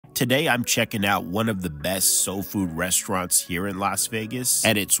Today I'm checking out one of the best soul food restaurants here in Las Vegas,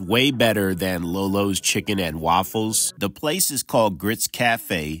 and it's way better than Lolo's Chicken and Waffles. The place is called Grits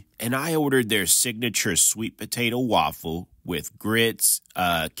Café, and I ordered their signature sweet potato waffle with grits,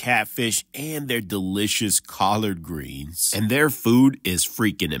 catfish, and their delicious collard greens. And their food is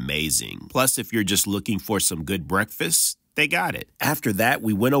freaking amazing. Plus, if you're just looking for some good breakfast, they got it. After that,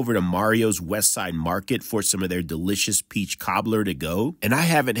 we went over to Mario's Westside Market for some of their delicious peach cobbler to go. And I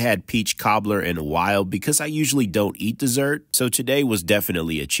haven't had peach cobbler in a while because I usually don't eat dessert. So today was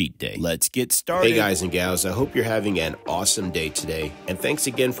definitely a cheat day. Let's get started. Hey guys and gals, I hope you're having an awesome day today. And thanks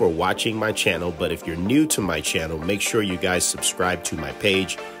again for watching my channel. But if you're new to my channel, make sure you guys subscribe to my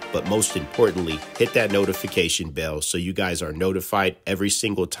page. But most importantly, hit that notification bell so you guys are notified every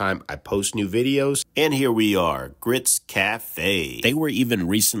single time I post new videos. And here we are, Grits Cafe. They were even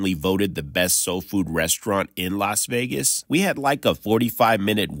recently voted the best soul food restaurant in Las Vegas. We had like a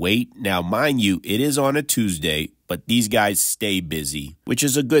 45-minute wait. Now, mind you, it is on a Tuesday, but these guys stay busy, which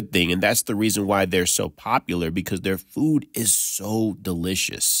is a good thing. And that's the reason why they're so popular, because their food is so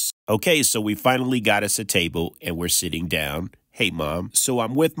delicious. Okay, so we finally got us a table and we're sitting down. Hey, Mom. So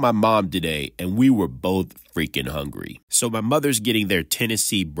I'm with my mom today, and we were both freaking hungry. So my mother's getting their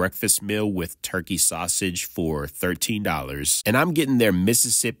Tennessee breakfast meal with turkey sausage for $13, and I'm getting their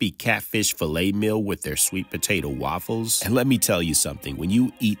Mississippi catfish filet meal with their sweet potato waffles. And let me tell you something, when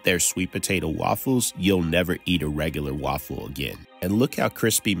you eat their sweet potato waffles, you'll never eat a regular waffle again. And look how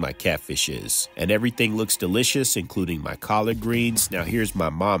crispy my catfish is. And everything looks delicious, including my collard greens. Now here's my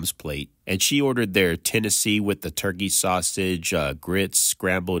mom's plate. And she ordered their Tennessee with the turkey sausage, grits,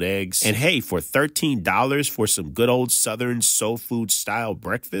 scrambled eggs. And hey, for $13 for some good old Southern soul food style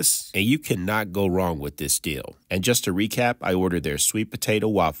breakfast, and you cannot go wrong with this deal. And just to recap, I ordered their sweet potato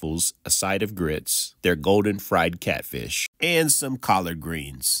waffles, a side of grits, their golden fried catfish, and some collard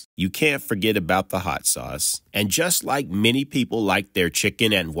greens. You can't forget about the hot sauce. And just like many people like their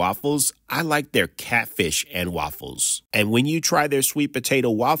chicken and waffles, I like their catfish and waffles. And when you try their sweet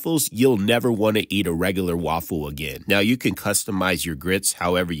potato waffles, you'll never want to eat a regular waffle again. Now, you can customize your grits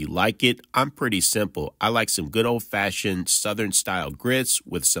however you like it. I'm pretty simple. I like some good old-fashioned Southern-style grits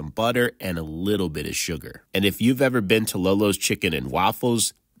with some butter and a little bit of sugar. And if you've ever been to Lolo's Chicken and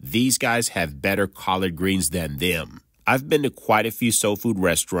Waffles, these guys have better collard greens than them. I've been to quite a few soul food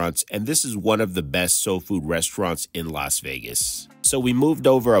restaurants, and this is one of the best soul food restaurants in Las Vegas. So we moved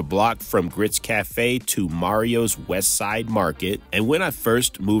over a block from Grits Cafe to Mario's Westside Market. And when I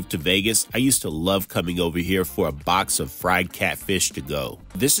first moved to Vegas, I used to love coming over here for a box of fried catfish to go.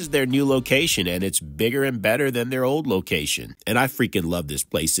 This is their new location, and it's bigger and better than their old location. And I freaking love this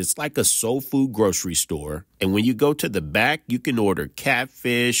place. It's like a soul food grocery store. And when you go to the back, you can order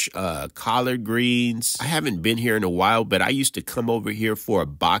catfish, collard greens. I haven't been here in a while, but I used to come over here for a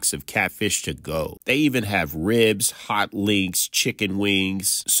box of catfish to go. They even have ribs, hot links, chicken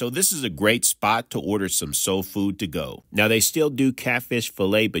wings. So this is a great spot to order some soul food to go. Now, they still do catfish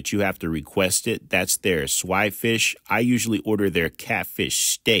fillet, but you have to request it. That's their swifish. I usually order their catfish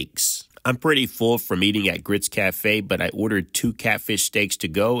steaks. I'm pretty full from eating at Grits Cafe, but I ordered 2 catfish steaks to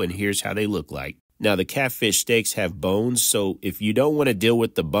go, and here's how they look like. Now, the catfish steaks have bones, so if you don't want to deal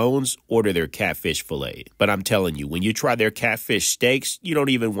with the bones, order their catfish fillet. But I'm telling you, when you try their catfish steaks, you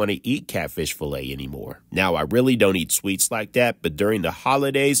don't even want to eat catfish fillet anymore. Now, I really don't eat sweets like that, but during the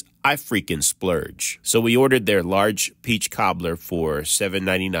holidays, I freaking splurge. So we ordered their large peach cobbler for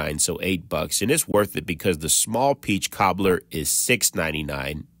 $7.99, so $8, and it's worth it because the small peach cobbler is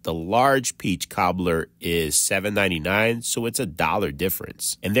 $6.99. The large peach cobbler is $7.99, so it's $1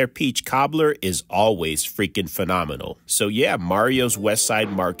 difference. And their peach cobbler is always freaking phenomenal. So yeah, Mario's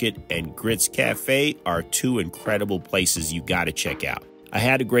Westside Market and Grits Cafe are 2 incredible places you gotta check out. I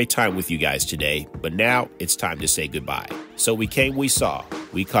had a great time with you guys today, but now it's time to say goodbye. So we came, we saw,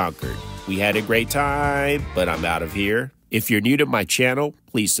 we conquered. We had a great time, but I'm out of here. If you're new to my channel,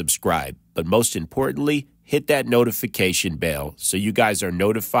 please subscribe. But most importantly, hit that notification bell so you guys are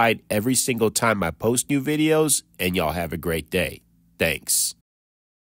notified every single time I post new videos, and y'all have a great day. Thanks.